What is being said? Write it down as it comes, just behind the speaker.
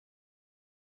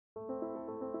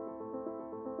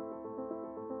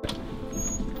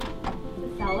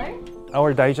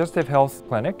Our digestive health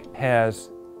clinic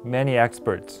has many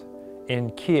experts in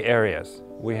key areas.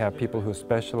 We have people who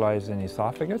specialize in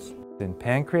esophagus, in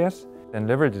pancreas, and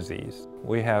liver disease.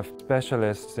 We have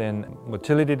specialists in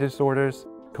motility disorders,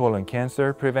 colon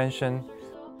cancer prevention.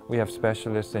 We have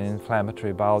specialists in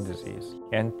inflammatory bowel disease.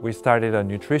 And we started a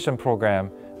nutrition program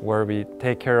where we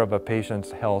take care of a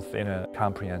patient's health in a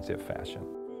comprehensive fashion.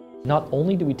 Not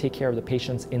only do we take care of the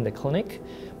patients in the clinic,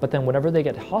 but then whenever they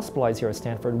get hospitalized here at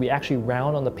Stanford, we actually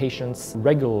round on the patients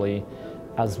regularly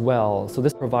as well. So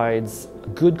this provides a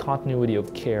good continuity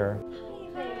of care.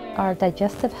 Our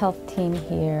digestive health team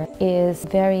here is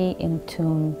very in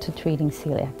tune to treating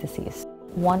celiac disease.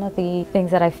 One of the things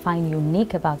that I find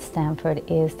unique about Stanford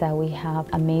is that we have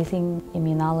amazing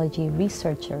immunology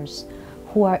researchers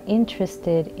who are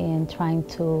interested in trying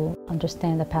to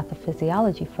understand the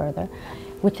pathophysiology further,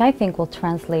 which I think will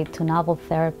translate to novel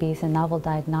therapies and novel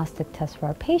diagnostic tests for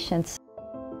our patients.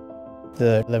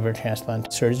 The liver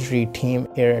transplant surgery team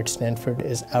here at Stanford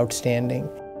is outstanding.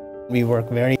 We work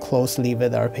very closely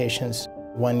with our patients.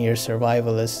 1-year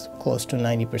survival is close to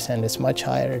 90%. It's much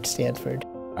higher at Stanford.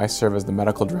 I serve as the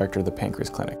medical director of the pancreas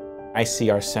clinic. I see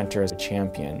our center as a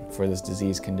champion for this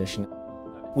disease condition.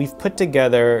 We've put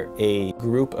together a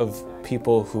group of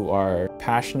people who are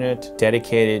passionate,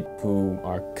 dedicated, who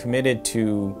are committed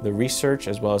to the research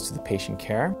as well as to the patient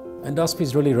care.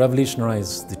 Endoscopies really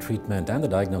revolutionized the treatment and the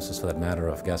diagnosis, for that matter,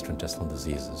 of gastrointestinal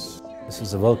diseases. This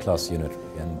is a world-class unit,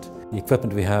 and the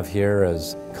equipment we have here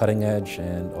is cutting edge,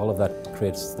 and all of that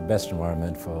creates the best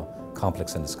environment for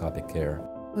complex endoscopic care.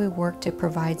 We work to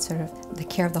provide sort of the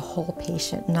care of the whole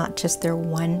patient, not just their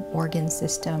one organ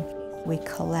system. We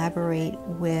collaborate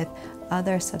with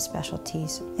other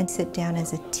subspecialties and sit down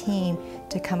as a team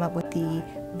to come up with the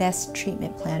best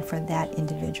treatment plan for that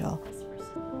individual.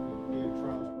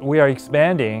 We are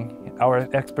expanding our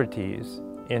expertise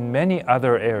in many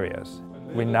other areas.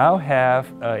 We now have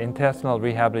an intestinal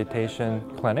rehabilitation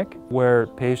clinic where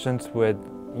patients with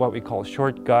what we call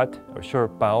short gut or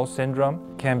short bowel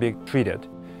syndrome can be treated.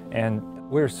 And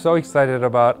we're so excited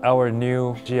about our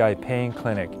new GI pain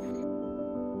clinic.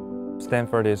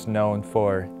 Stanford is known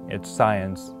for its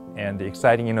science and the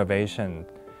exciting innovation.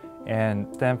 And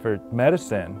Stanford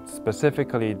medicine,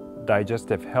 specifically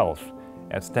digestive health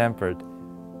at Stanford,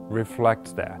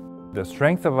 reflects that. The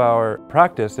strength of our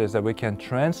practice is that we can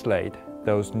translate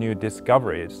those new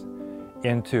discoveries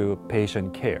into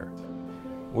patient care.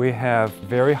 We have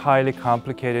very highly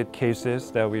complicated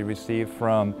cases that we receive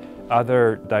from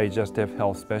other digestive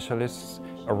health specialists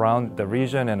around the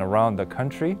region and around the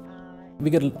country. We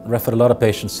get referred a lot of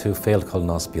patients who failed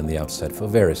colonoscopy on the outset for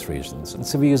various reasons. And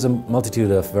so we use a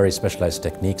multitude of very specialized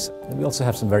techniques. And we also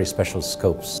have some very special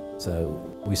scopes. So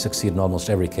we succeed in almost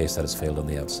every case that has failed on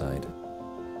the outside.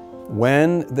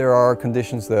 When there are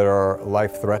conditions that are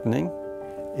life-threatening,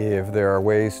 if there are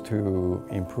ways to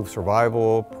improve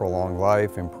survival, prolong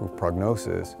life, improve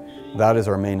prognosis, that is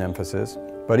our main emphasis.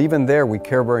 But even there, we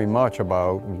care very much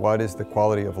about what is the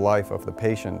quality of life of the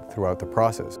patient throughout the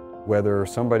process. Whether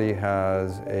somebody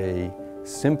has a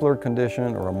simpler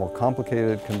condition or a more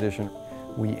complicated condition,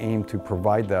 we aim to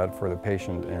provide that for the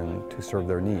patient and to serve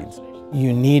their needs.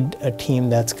 You need a team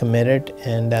that's committed,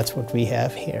 and that's what we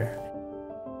have here.